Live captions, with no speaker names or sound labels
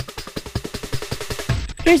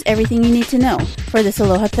Here's everything you need to know for this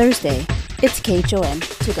Aloha Thursday. It's KHON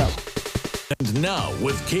to go. And now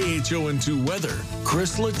with KHON2 weather,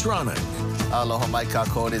 Chris Latronic. Aloha, my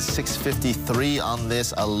code is 6:53 on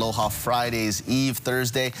this Aloha Friday's Eve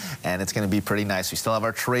Thursday, and it's going to be pretty nice. We still have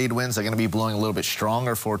our trade winds. They're going to be blowing a little bit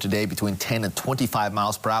stronger for today, between 10 and 25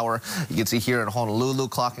 miles per hour. You can see here in Honolulu,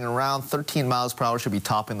 clocking around 13 miles per hour, should be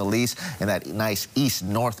topping the least in that nice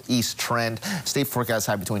east-northeast trend. State forecast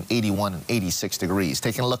high between 81 and 86 degrees.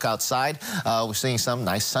 Taking a look outside, we're seeing some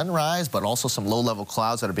nice sunrise, but also some low-level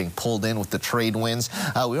clouds that are being pulled in with the trade winds.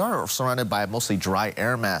 We are surrounded by mostly dry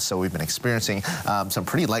air mass, so we've been experiencing some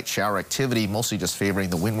pretty light shower activity, mostly just favoring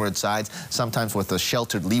the windward sides. Sometimes with the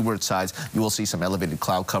sheltered leeward sides, you will see some elevated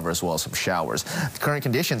cloud cover as well as some showers. The current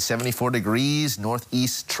conditions, 74 degrees,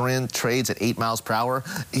 northeast trend trades at 8 miles per hour.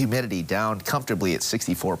 Humidity down comfortably at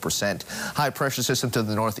 64%. High pressure system to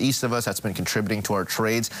the northeast of us, that's been contributing to our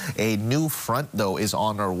trades. A new front, though, is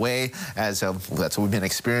on our way, as that's what we've been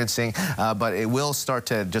experiencing, but it will start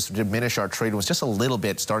to just diminish our trade winds just a little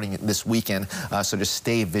bit starting this weekend, so just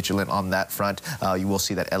stay vigilant on that front. You will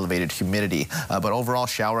see that elevated humidity, but overall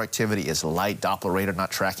shower activity is light. Doppler radar not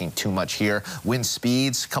tracking too much here. Wind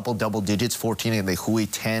speeds, couple double digits, 14 in the Hui,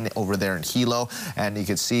 10 over there in Hilo, and you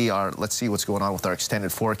can see let's see what's going on with our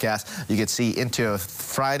extended forecast. You can see into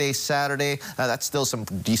Friday, Saturday, that's still some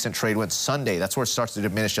decent trade winds. Sunday, that's where it starts to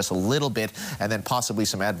diminish just a little bit, and then possibly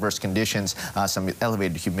some adverse conditions, some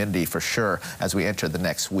elevated humidity for sure as we enter the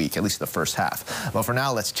next week, at least the first half. But for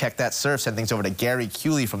now, let's check that surf. Send things over to Gary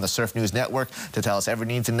Cooley from the Surf News Network to tell us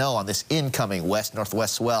everything you need to know on this incoming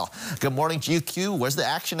west-northwest swell. Good morning, GQ. Where's the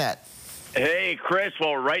action at? Hey, Chris.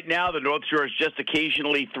 Well, right now the North Shore is just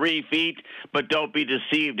occasionally 3 feet, but don't be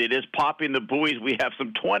deceived. It is popping the buoys. We have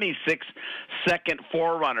some 26-second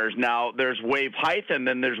forerunners. Now, there's wave height and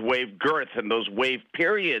then there's wave girth, and those wave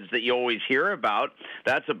periods that you always hear about,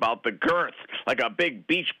 that's about the girth, like a big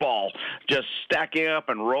beach ball just stacking up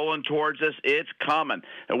and rolling towards us. It's coming.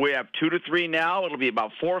 And we have 2 to 3 now. It'll be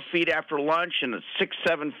about 4 feet after lunch and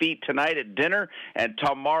 6-7 feet tonight at dinner, and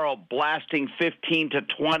tomorrow blasting 15 to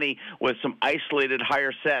 20 with some isolated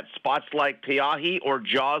higher sets. Spots like Peahi or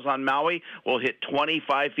Jaws on Maui will hit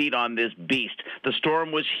 25 feet on this beast. The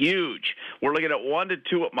storm was huge. We're looking at 1 to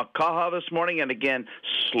 2 at Makaha this morning, and again,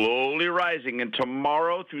 slowly rising. And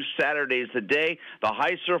tomorrow through Saturday is the day. The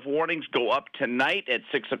high surf warnings go up tonight at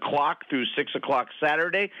 6 o'clock through 6 o'clock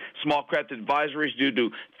Saturday. Small craft advisories due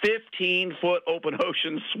to 15-foot open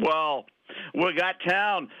ocean swell. We got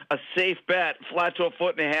town, a safe bet, flat to 1.5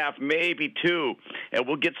 feet, maybe 2. And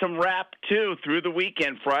we'll get some wrap, too, through the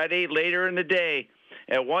weekend, Friday, later in the day.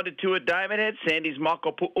 At 1 to 2 at Diamond Head, Sandy's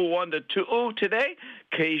Makapu'u 1 to 2 today.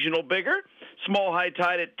 Occasional bigger. Small high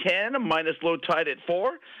tide at 10, minus low tide at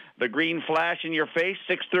 4. The green flash in your face,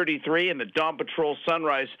 6:33, and the Dawn Patrol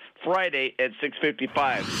sunrise Friday at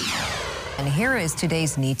 6:55. And here is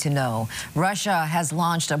today's Need to Know. Russia has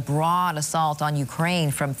launched a broad assault on Ukraine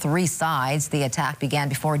from 3 sides. The attack began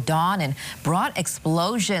before dawn and brought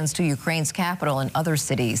explosions to Ukraine's capital and other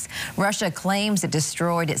cities. Russia claims it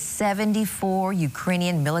destroyed 74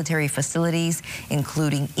 Ukrainian military facilities,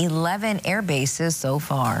 including 11 air bases so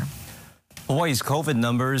far. Hawaii's COVID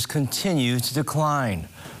numbers continue to decline.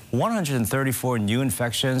 134 new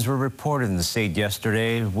infections were reported in the state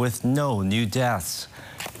yesterday, with no new deaths.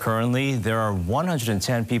 Currently, there are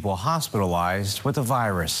 110 people hospitalized with the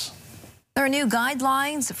virus. There are new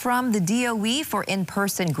guidelines from the DOE for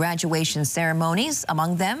in-person graduation ceremonies.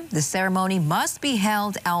 Among them, the ceremony must be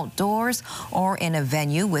held outdoors or in a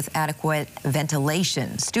venue with adequate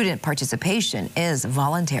ventilation. Student participation is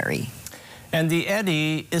voluntary. And the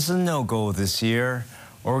Eddy is a no-go this year.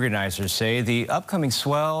 Organizers say the upcoming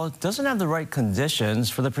swell doesn't have the right conditions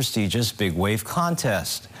for the prestigious Big Wave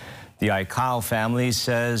contest. The Aikau family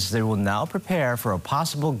says they will now prepare for a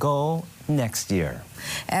possible go next year.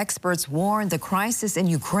 Experts warn the crisis in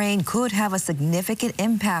Ukraine could have a significant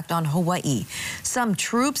impact on Hawaii. Some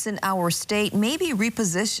troops in our state may be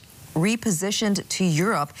repositioned to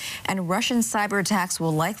Europe, and Russian cyber attacks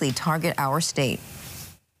will likely target our state.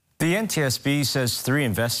 The NTSB says 3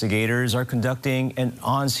 investigators are conducting an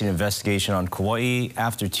on-scene investigation on Kauai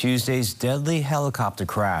after Tuesday's deadly helicopter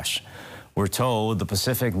crash. We're told the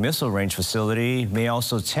Pacific Missile Range facility may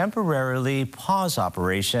also temporarily pause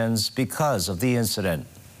operations because of the incident.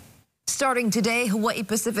 Starting today, Hawaii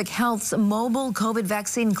Pacific Health's mobile COVID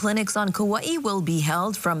vaccine clinics on Kauai will be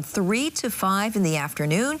held from 3 to 5 in the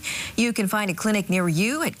afternoon. You can find a clinic near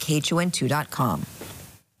you at KHON2.com.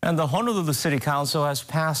 And the Honolulu City Council has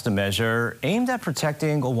passed a measure aimed at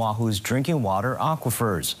protecting Oahu's drinking water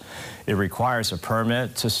aquifers. It requires a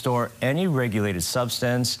permit to store any regulated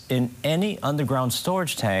substance in any underground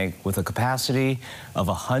storage tank with a capacity of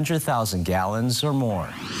 100,000 gallons or more.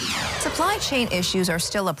 Supply chain issues are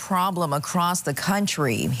still a problem across the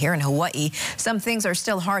country. Here in Hawaii, some things are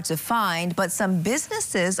still hard to find, but some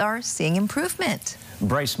businesses are seeing improvement.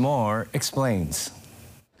 Bryce Moore explains.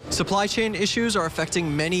 Supply chain issues are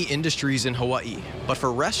affecting many industries in Hawaii, but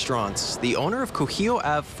for restaurants, the owner of Kuhio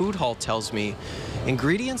Ave Food Hall tells me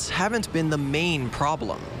ingredients haven't been the main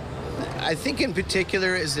problem. I think in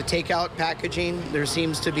particular is the takeout packaging. There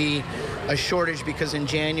seems to be a shortage because in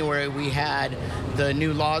January we had the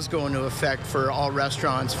new laws go into effect for all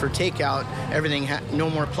restaurants for takeout. Everything, no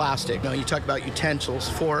more plastic. You talk about utensils,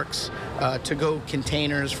 forks, to-go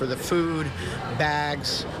containers for the food,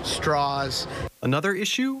 bags, straws. Another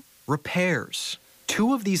issue? Repairs.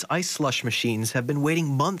 2 of these ice slush machines have been waiting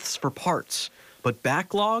months for parts, but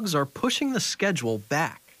backlogs are pushing the schedule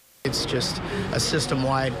back. It's just a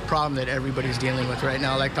system-wide problem that everybody's dealing with right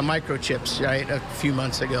now, like the microchips, right, a few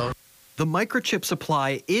months ago. The microchip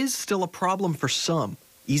supply is still a problem for some.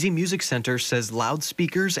 Easy Music Center says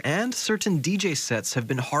loudspeakers and certain DJ sets have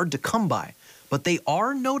been hard to come by, but they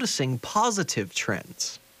are noticing positive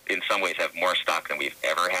trends. In some ways have more stock than we've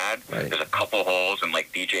ever had. Right. There's a couple holes in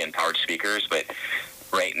like DJ and powered speakers, but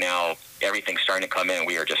right now everything's starting to come in.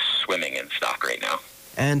 We are just swimming in stock right now.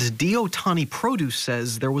 And Diotani Produce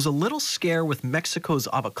says there was a little scare with Mexico's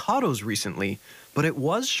avocados recently, but it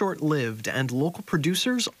was short-lived and local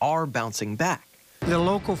producers are bouncing back. The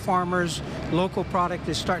local farmers, local product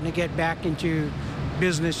is starting to get back into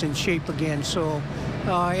business and shape again, so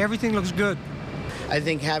everything looks good. I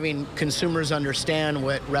think having consumers understand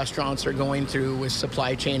what restaurants are going through with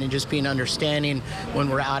supply chain and just being understanding when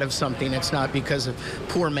we're out of something, it's not because of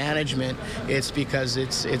poor management, it's because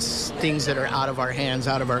it's things that are out of our hands,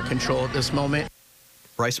 out of our control at this moment.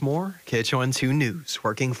 Bryce Moore, KHON2 News,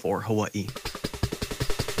 working for Hawaii.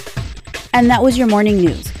 And that was your morning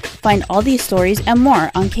news. Find all these stories and more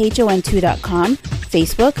on KHON2.com,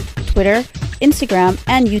 Facebook, Twitter, Instagram,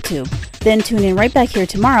 and YouTube. Then tune in right back here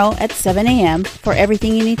tomorrow at 7 a.m. for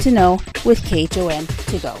everything you need to know with KHON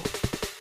to go.